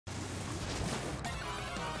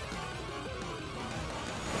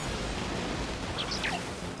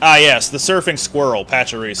Ah, yes, the surfing squirrel,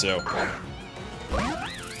 Pachirisu.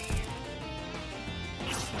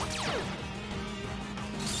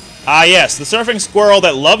 Ah, yes, the surfing squirrel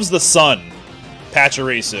that loves the sun,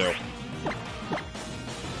 Pachirisu.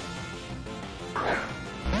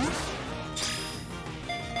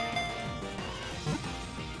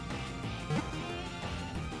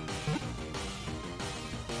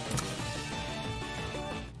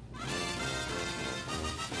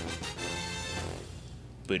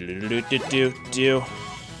 Do.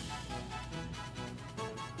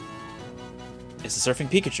 It's the surfing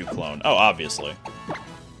Pikachu clone. Oh, obviously.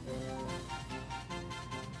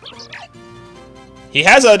 He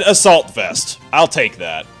has an assault vest. I'll take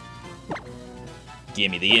that.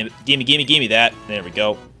 Gimme that. There we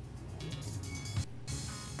go.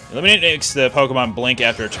 Eliminate makes the Pokemon blink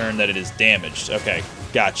after a turn that it is damaged. Okay,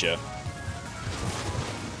 gotcha.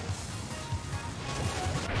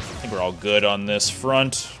 I think we're all good on this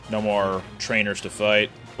front. No more trainers to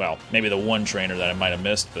fight. Well, maybe the one trainer that I might have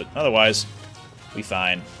missed, but otherwise, we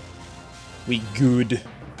fine. We good.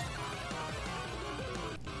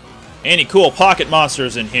 Any cool pocket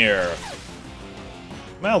monsters in here?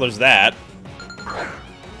 Well, there's that.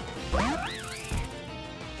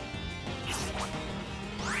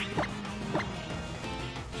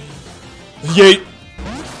 Yeet!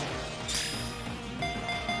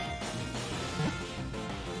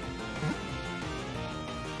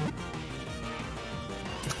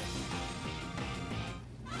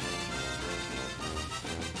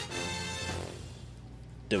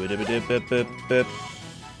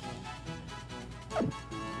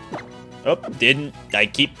 Oh, didn't. I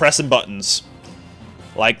keep pressing buttons.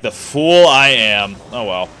 Like the fool I am. Oh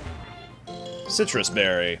well. Citrus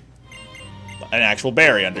berry. An actual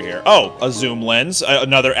berry under here. Oh, a zoom lens.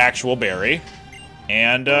 Another actual berry.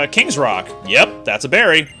 And King's Rock. Yep, that's a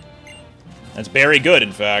berry. That's very good,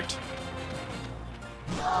 in fact.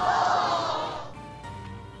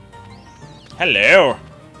 Hello.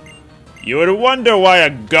 You would wonder why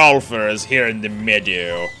a golfer is here in the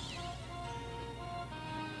meadow.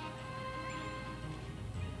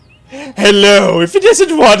 Hello, if it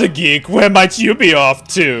isn't Water Geek, where might you be off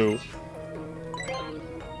to?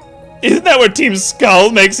 Isn't that where Team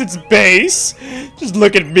Skull makes its base? Just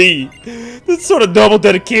look at me. That sort of noble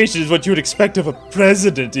dedication is what you would expect of a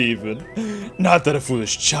president, even. Not that a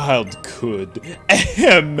foolish child could.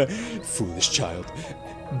 Ahem. Foolish child.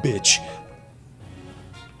 Bitch.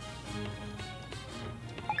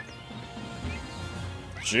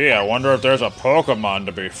 Gee, I wonder if there's a Pokemon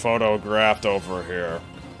to be photographed over here.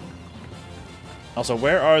 Also,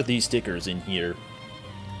 where are these stickers in here?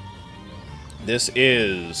 This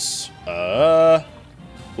is, Ula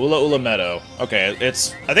Ula Meadow. Okay,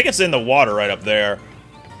 I think it's in the water right up there.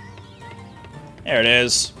 There it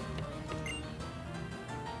is.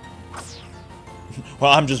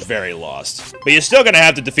 Well, I'm just very lost. But you're still gonna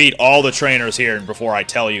have to defeat all the trainers here before I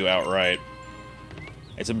tell you outright.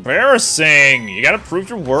 It's embarrassing! You gotta prove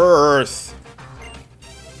your worth.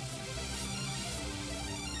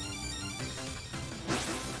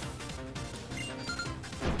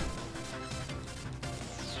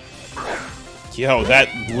 Yo, that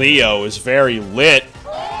Leo is very lit.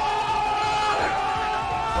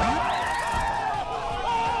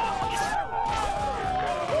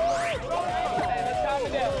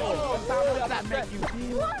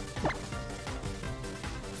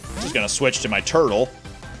 Just gonna switch to my turtle.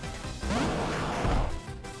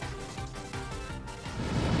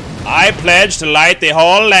 I pledge to light the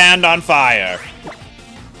whole land on fire.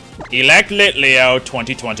 Elect Litleo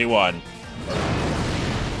 2021.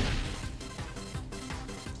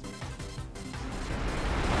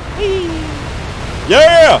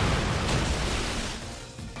 Yeah!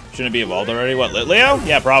 Shouldn't it be evolved already? What, Litleo?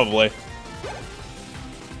 Yeah, probably.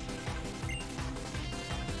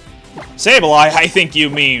 Sableye, I think you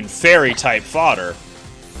mean fairy-type fodder.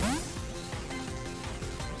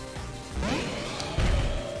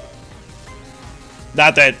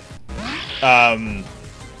 Not that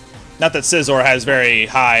Scizor has very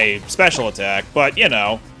high special attack, but, you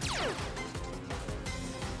know.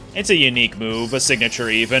 It's a unique move, a signature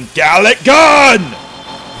even. Gallic Gun!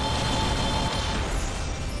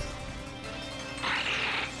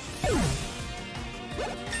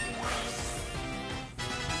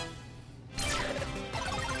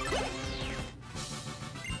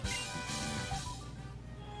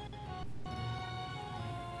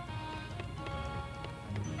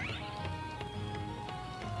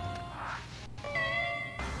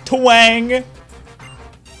 Twang!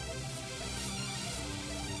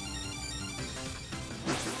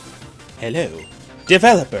 Hello,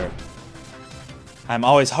 developer. I'm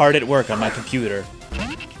always hard at work on my computer.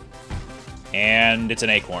 And it's an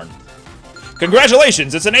acorn.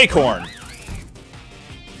 Congratulations, it's an acorn!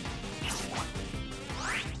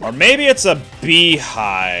 Or maybe it's a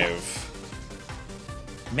beehive.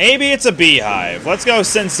 Maybe it's a beehive. Let's go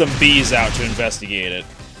send some bees out to investigate it.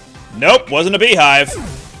 Nope, wasn't a beehive.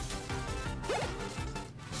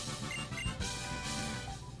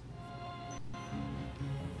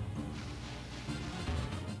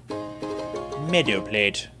 Meadow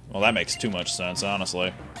plate. Well, that makes too much sense,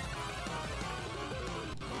 honestly.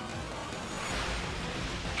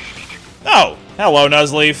 Oh! Hello,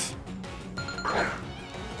 Nuzleaf.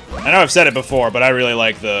 I know I've said it before, but I really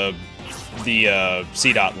like the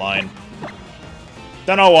C-Dot line.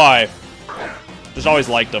 Don't know why. Just always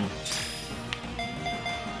liked them.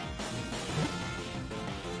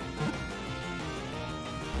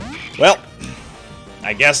 Well,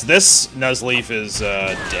 I guess this Nuzleaf is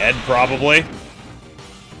dead, probably.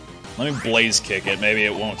 Let me Blaze Kick it. Maybe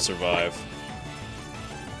it won't survive.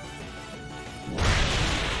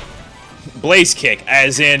 Blaze Kick,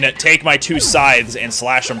 as in take my 2 scythes and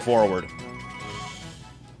slash them forward.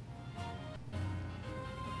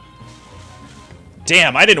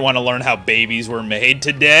 Damn, I didn't want to learn how babies were made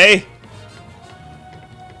today.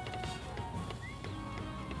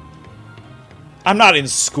 I'm not in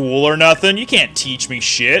school or nothing. You can't teach me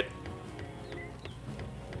shit.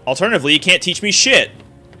 Alternatively, you can't teach me shit.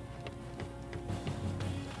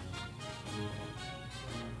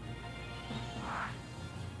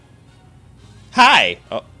 Hi!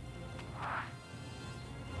 Oh.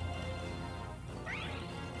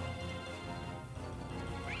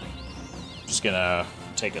 Just gonna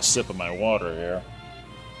take a sip of my water here.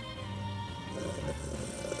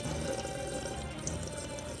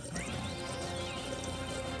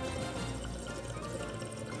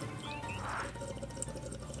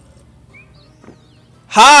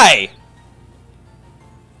 Hi!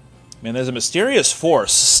 Man, there's a mysterious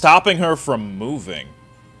force stopping her from moving.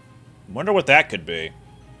 Wonder what that could be.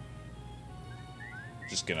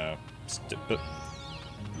 Just gonna...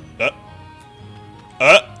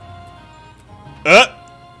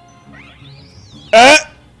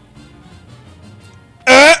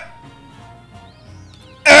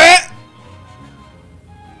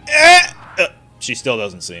 She still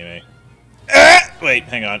doesn't see me. Wait,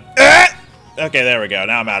 hang on. Okay, there we go.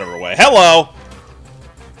 Now I'm out of her way. Hello!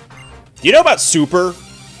 Do you know about super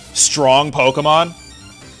strong Pokemon?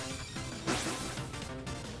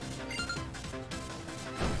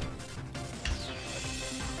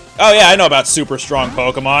 Oh yeah, I know about super strong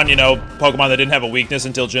Pokemon. You know, Pokemon that didn't have a weakness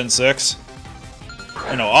until Gen 6.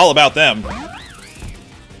 I know all about them.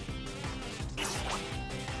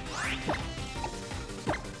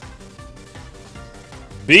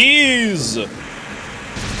 Bees!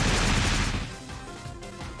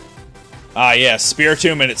 Ah, yeah,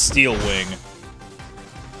 Spiritomb and its Steel Wing.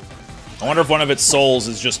 I wonder if one of its souls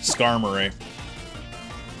is just Skarmory.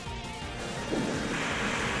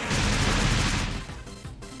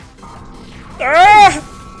 Ah!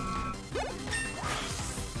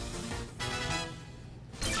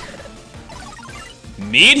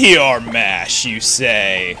 Meteor Mash, you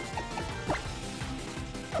say?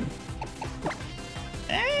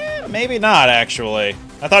 Maybe not, actually.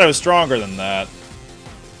 I thought it was stronger than that.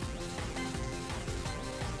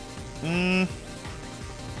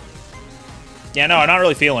 Yeah, no, I'm not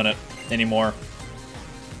really feeling it anymore.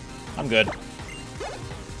 I'm good.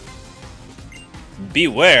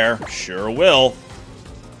 Beware, sure will.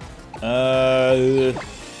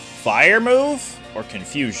 Fire move or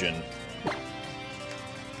confusion?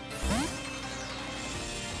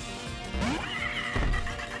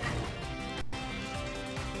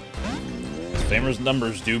 Famer's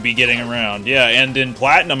numbers do be getting around. Yeah, and in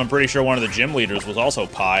Platinum, I'm pretty sure one of the gym leaders was also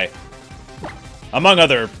Pi. Among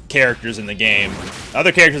other characters in the game.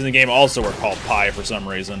 Other characters in the game also were called Pi for some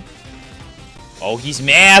reason. Oh, he's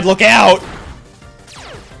mad! Look out!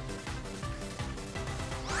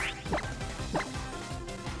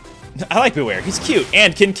 I like Beware. He's cute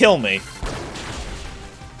and can kill me.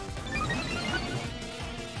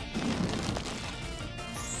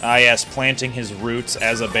 Ah yes, planting his roots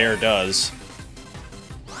as a bear does.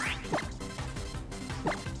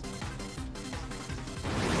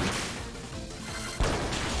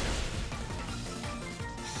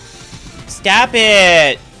 Stop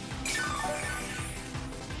it!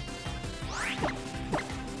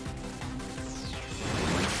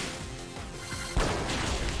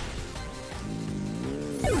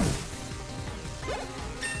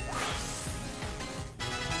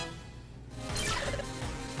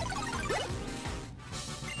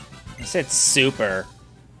 I said super.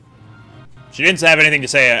 She didn't have anything to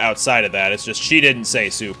say outside of that. It's just she didn't say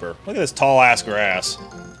super. Look at this tall-ass grass.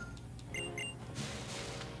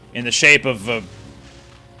 In the shape of a...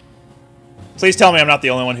 Please tell me I'm not the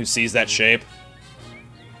only one who sees that shape.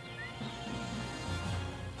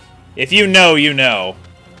 If you know, you know.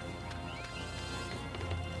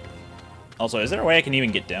 Also, is there a way I can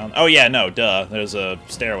even get down? Oh yeah, no, duh. There's a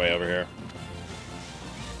stairway over here.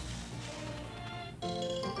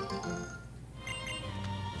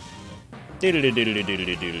 Hey,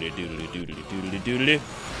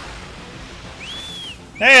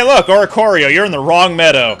 look, Oricorio, you're in the wrong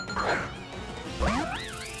meadow.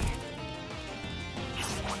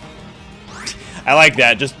 I like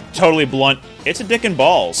that, just totally blunt. It's a dick and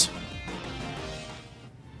balls.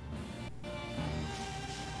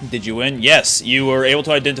 Did you win? Yes, you were able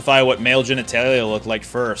to identify what male genitalia looked like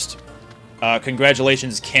first.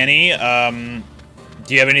 Congratulations, Kenny.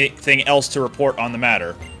 Do you have anything else to report on the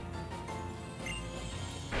matter?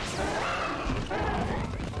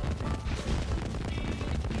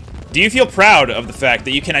 Do you feel proud of the fact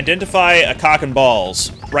that you can identify a cock and balls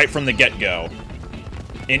right from the get-go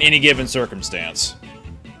in any given circumstance?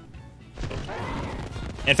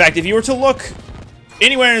 In fact, if you were to look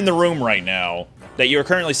anywhere in the room right now that you are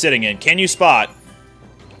currently sitting in, can you spot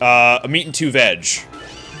a meat and two veg?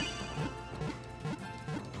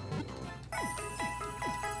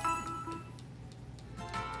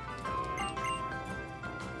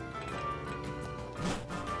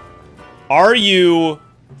 Are you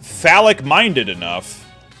phallic-minded enough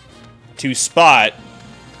to spot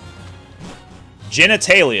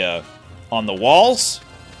genitalia on the walls,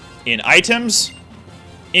 in items,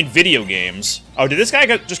 in video games? Oh, did this guy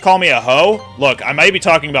just call me a hoe? Look, I might be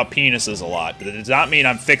talking about penises a lot, but it does not mean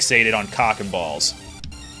I'm fixated on cock and balls.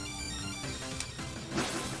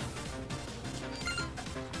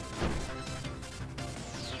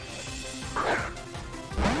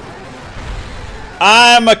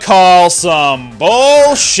 I'ma call some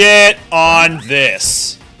bullshit on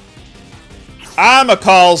this. I'ma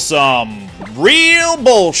call some real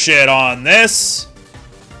bullshit on this.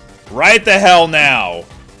 Right the hell now.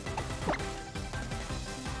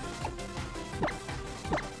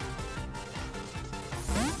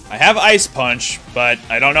 I have Ice Punch, but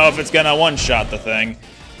I don't know if it's gonna one-shot the thing.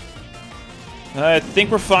 I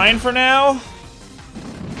think we're fine for now.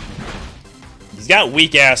 He's got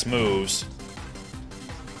weak-ass moves.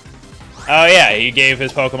 Oh yeah, he gave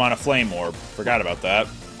his Pokemon a Flame Orb. Forgot about that.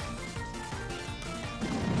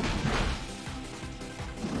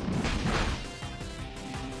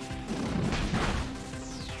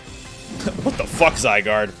 What the fuck,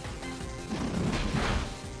 Zygarde?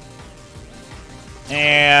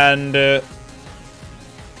 And...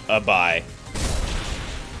 bye.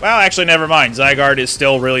 Well, actually, never mind. Zygarde is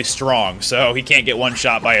still really strong, so he can't get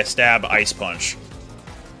one-shot by a stab Ice Punch.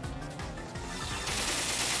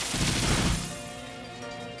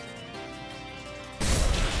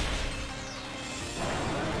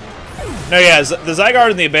 No, yeah, the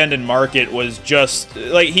Zygarde in the Abandoned Market was just...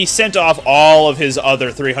 Like, he sent off all of his other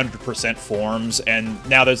 300% forms, and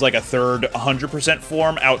now there's like a third 100%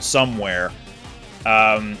 form out somewhere.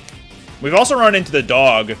 We've also run into the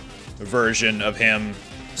dog version of him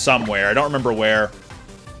somewhere. I don't remember where.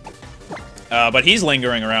 But he's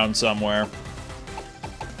lingering around somewhere.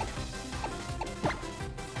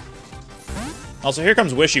 Also, here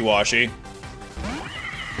comes Wishy-Washy.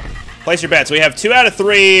 Place your bets. We have 2 out of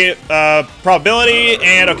 3 probability,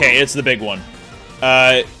 and okay, it's the big one.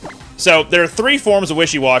 So there are 3 forms of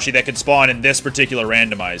Wishy-Washy that could spawn in this particular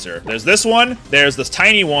randomizer. There's this one, there's this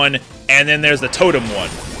tiny one, and then there's the totem one.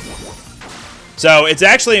 So it's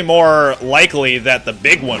actually more likely that the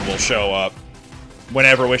big one will show up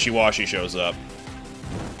whenever Wishy-Washy shows up.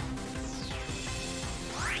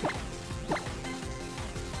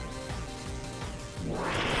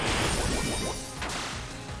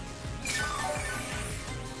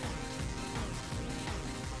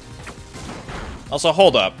 Also,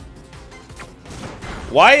 hold up.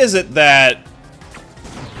 Why is it that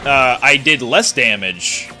I did less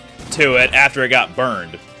damage to it after it got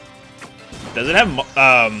burned? Does it have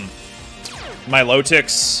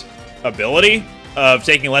Milotic's ability of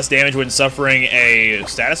taking less damage when suffering a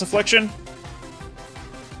status affliction?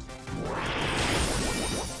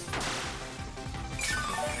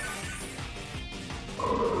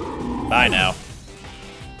 Bye now.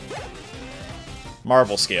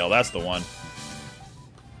 Marvel Scale, that's the one.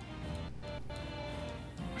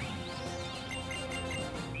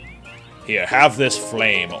 Here, have this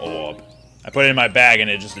flame orb. I put it in my bag and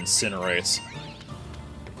it just incinerates.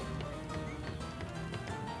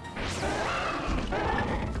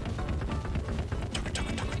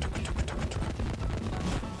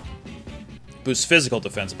 Boosts physical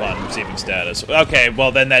defense upon receiving status. Okay,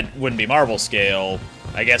 well then that wouldn't be Marvel scale.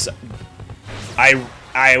 I guess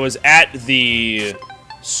I was at the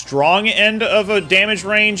strong end of a damage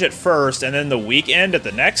range at first, and then the weak end at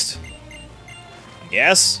the next? I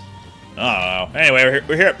guess? I don't know. Anyway,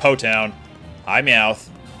 we're here at Po-Town. Hi, Meowth.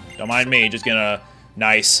 Don't mind me, just gonna...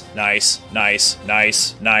 Nice, nice, nice,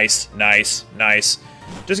 nice, nice, nice, nice.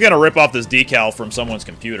 Just gonna rip off this decal from someone's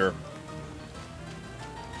computer.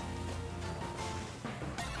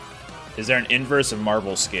 Is there an inverse of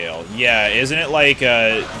Marvel scale? Yeah, isn't it like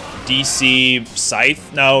DC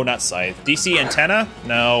Scythe? No, not Scythe. DC Antenna?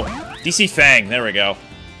 No. DC Fang, there we go.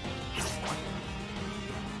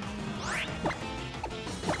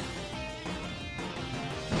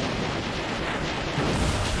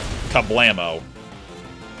 Kablamo.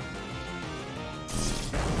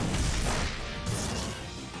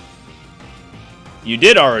 You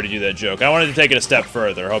did already do that joke. I wanted to take it a step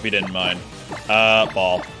further. Hope you didn't mind.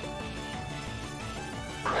 Ball.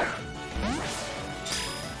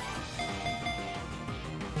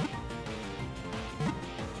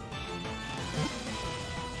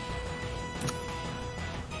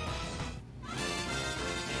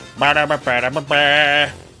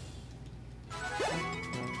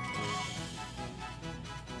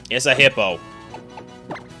 It's a hippo.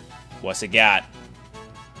 What's it got?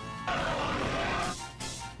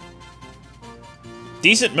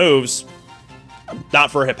 Decent moves.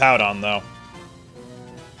 Not for a Hippowdon, though.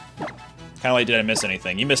 Kinda like, did I miss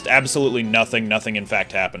anything? You missed absolutely nothing. Nothing, in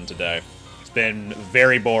fact, happened today. It's been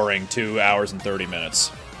very boring 2 hours and 30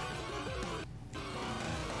 minutes.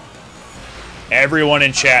 Everyone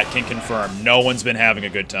in chat can confirm. No one's been having a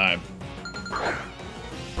good time.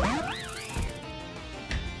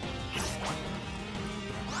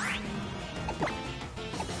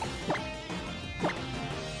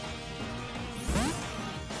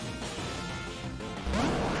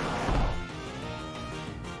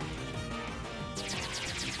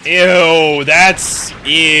 Ew, that's...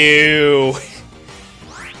 Ew.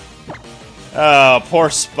 Oh, poor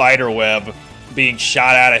Spiderweb being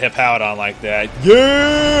shot out of Hippowdon like that.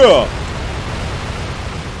 Yeah!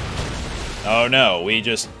 Oh no, we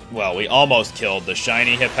just... Well, we almost killed the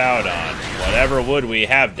shiny Hippowdon. Whatever would we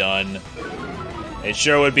have done? It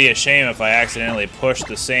sure would be a shame if I accidentally pushed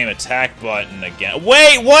the same attack button again.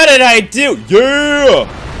 Wait, what did I do? Yeah!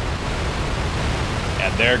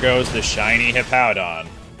 And there goes the shiny Hippowdon.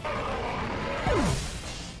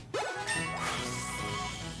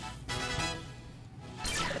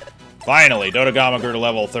 Finally, Dodogama grew to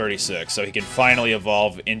level 36, so he can finally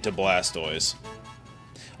evolve into Blastoise.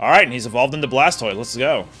 Alright, and he's evolved into Blastoise. Let's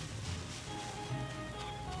go.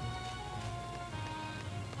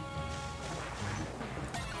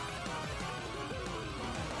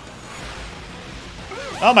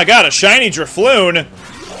 Oh my god, a shiny Drifloon!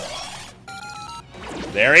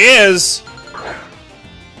 There he is!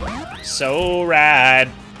 So rad.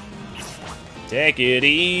 Take it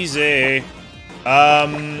easy.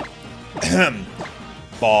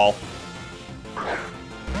 Ball.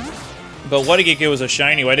 But what if it was a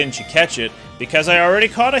shiny? Why didn't you catch it? Because I already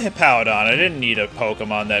caught a Hippowdon. I didn't need a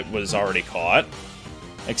Pokemon that was already caught.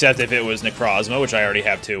 Except if it was Necrozma, which I already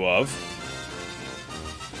have 2 of.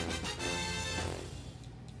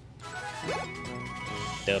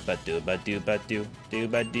 Dooba-dooba-dooba-doo,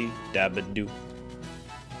 dooba-doo, dabba-doo.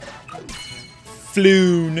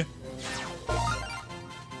 Floon.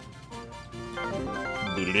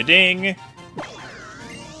 Doodle-ding.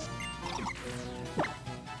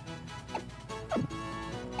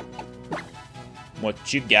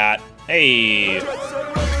 What you got? Hey!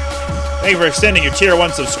 Thank you for extending your Tier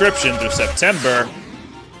 1 subscription through September.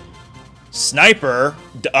 Sniper?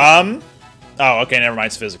 Oh, okay, never mind.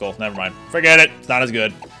 It's physical. Never mind. Forget it. It's not as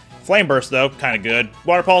good. Flame Burst, though, kind of good.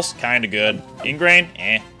 Water Pulse, kind of good. Ingrain?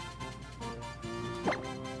 Eh.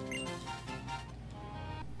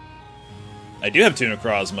 I do have 2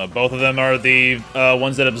 Necrozma. Both of them are the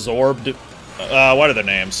ones that absorbed... what are their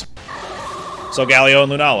names? Solgaleo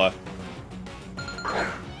and Lunala.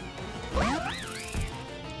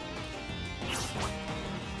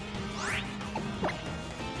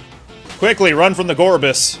 Quickly, run from the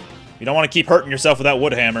Gorbis. You don't want to keep hurting yourself with that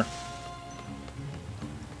wood hammer.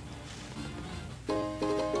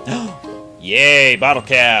 Yay, bottle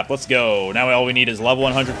cap. Let's go. Now all we need is level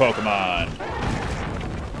 100 Pokemon.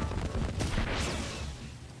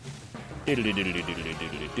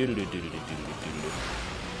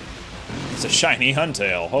 It's a shiny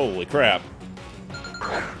Huntail. Holy crap.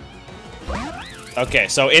 Okay,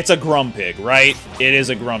 so it's a Grumpig, right? It is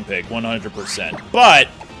a Grumpig, 100%. But...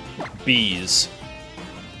 bees.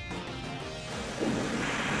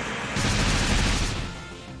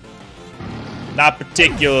 Not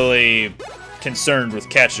particularly concerned with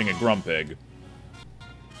catching a Grumpig.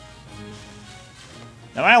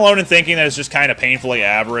 Am I alone in thinking that it's just kind of painfully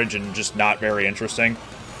average and just not very interesting?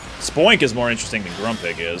 Spoink is more interesting than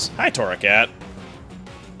Grumpig is. Hi, Toracat.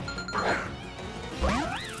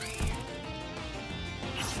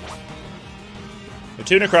 Would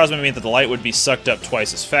two Necrozma mean that the light would be sucked up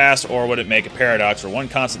twice as fast, or would it make a paradox where one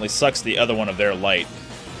constantly sucks the other one of their light?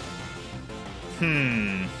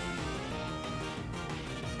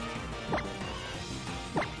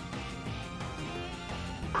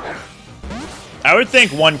 I would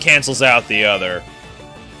think one cancels out the other.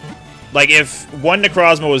 Like, if one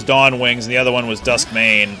Necrozma was Dawn Wings and the other one was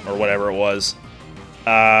Duskmane, or whatever it was,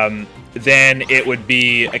 then it would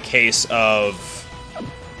be a case of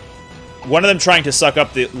one of them trying to suck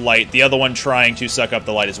up the light, the other one trying to suck up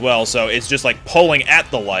the light as well, so it's just like pulling at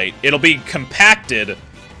the light. It'll be compacted,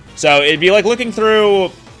 so it'd be like looking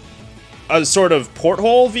through a sort of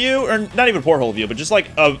porthole view, or not even porthole view, but just like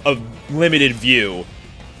a limited view,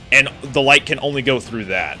 and the light can only go through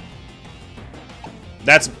that.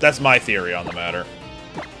 That's my theory on the matter.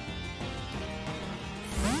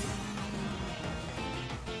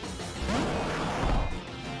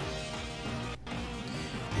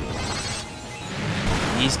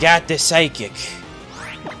 He's got the Psychic.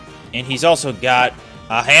 And he's also got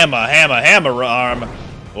a hammer arm.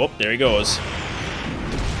 Oh, there he goes.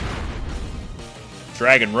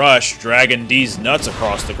 Dragon Rush, dragging D's nuts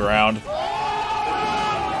across the ground.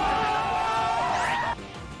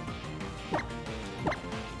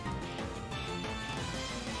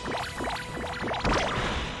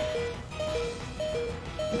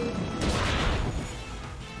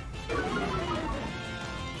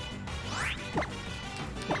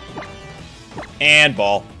 And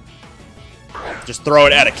ball. Just throw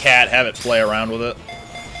it at a cat, have it play around with it.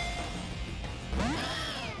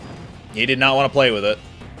 He did not want to play with it.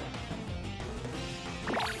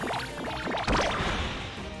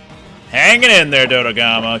 Hanging in there,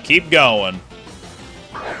 Dodogama. Keep going.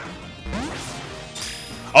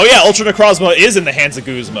 Oh yeah, Ultra Necrozma is in the hands of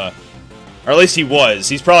Guzma. Or at least he was.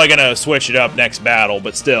 He's probably going to switch it up next battle,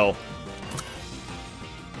 but still.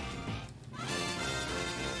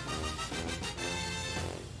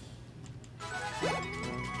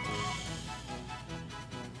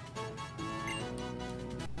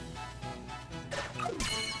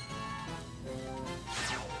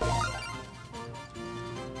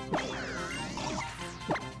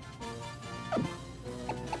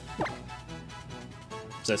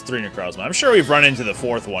 So that's 3 Necrozma. I'm sure we've run into the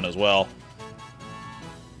 4th one as well.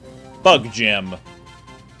 Bug Gem.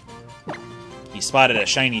 He spotted a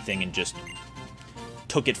shiny thing and just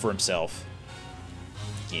took it for himself.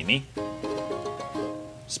 Gimme.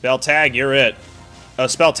 Spell tag, you're it. Oh,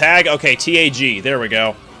 spell tag? Okay, TAG. There we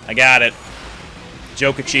go. I got it.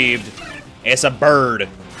 Joke achieved. It's a bird.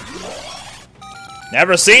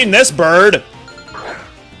 Never seen this bird!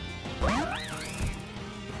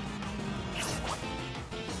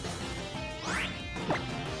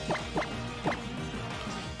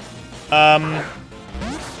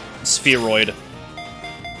 Spheroid.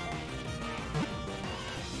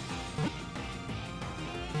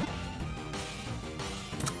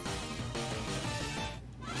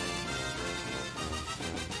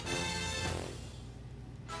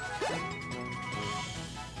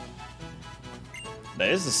 That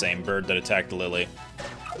is the same bird that attacked Lily.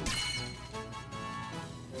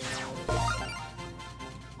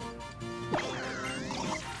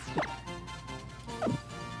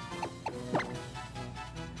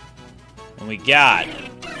 And we got...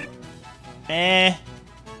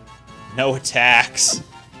 no attacks.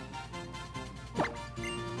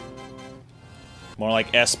 More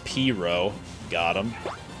like S-Pyro. Got him.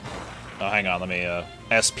 Oh, hang on, let me,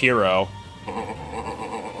 S-Pyro.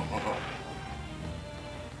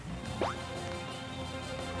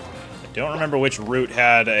 I don't remember which route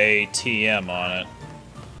had a TM on it.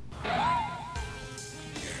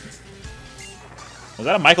 Was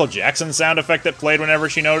that a Michael Jackson sound effect that played whenever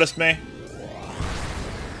she noticed me?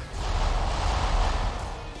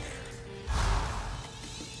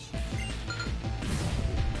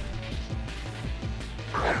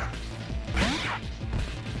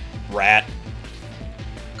 Rat.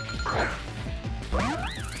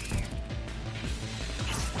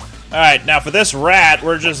 Alright, now for this rat,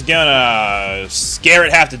 we're just gonna scare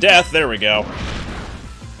it half to death. There we go.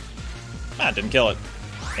 Ah, didn't kill it.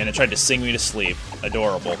 And it tried to sing me to sleep.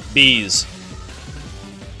 Adorable. Bees.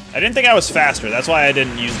 I didn't think I was faster. That's why I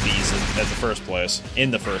didn't use bees at the first place. In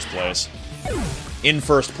the first place. In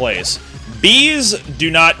first place. Bees do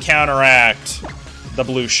not counteract the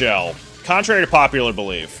blue shell. Contrary to popular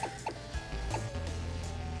belief.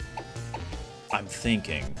 I'm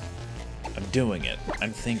thinking. I'm doing it.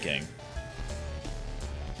 I'm thinking.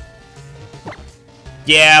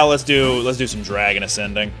 Yeah, let's do some Dragon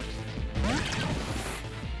Ascending.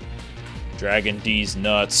 Dragon D's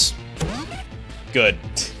nuts. Good.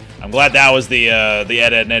 I'm glad that was the Ed,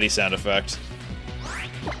 Ed, and Eddie sound effect.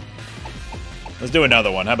 Let's do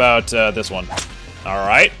another one. How about this one? All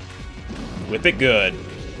right. Whip it good.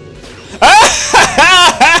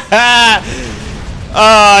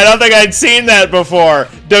 I don't think I'd seen that before.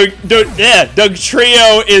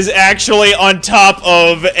 Dugtrio is actually on top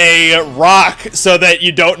of a rock so that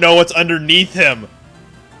you don't know what's underneath him.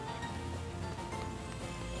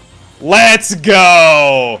 Let's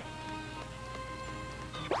go!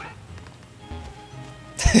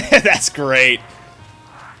 That's great.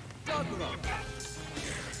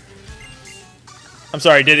 I'm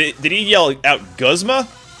sorry, did he yell out Guzma?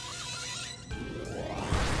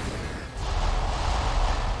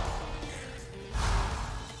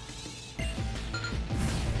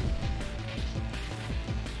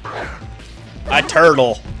 A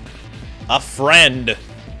turtle. A friend.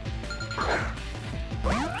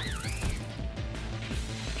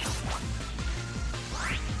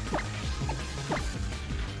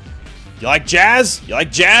 You like jazz? You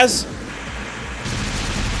like jazz?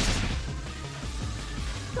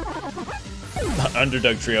 Under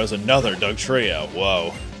Dugtrio is another Dugtrio.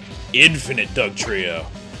 Whoa. Infinite Dugtrio.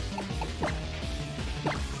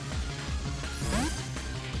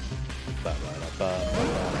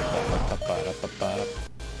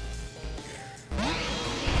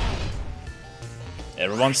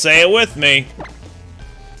 Everyone say it with me.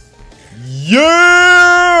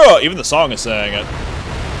 Yeah! Even the song is saying it.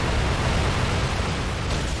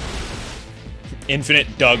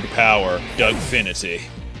 Infinite Doug power. Dugfinity.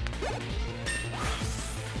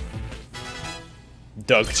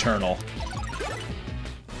 Dugternal.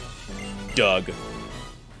 Doug.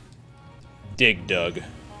 Dig Doug.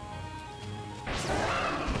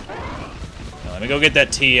 Now, let me go get that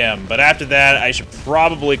TM, but after that, I should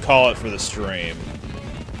probably call it for the stream.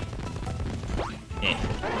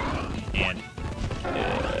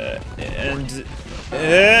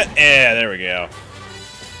 Yeah, there we go.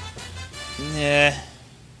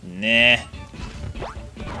 Nah.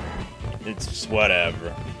 It's just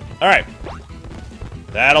whatever. Alright.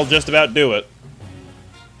 That'll just about do it.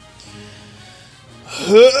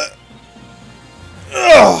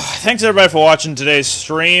 Thanks everybody for watching today's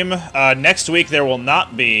stream. Next week there will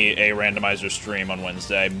not be a randomizer stream on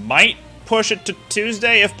Wednesday. Might push it to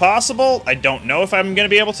Tuesday if possible. I don't know if I'm going to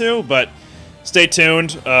be able to, but stay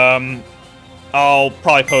tuned. I'll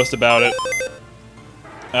probably post about it.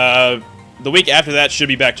 The week after that should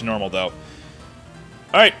be back to normal, though.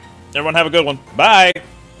 Alright, everyone have a good one. Bye!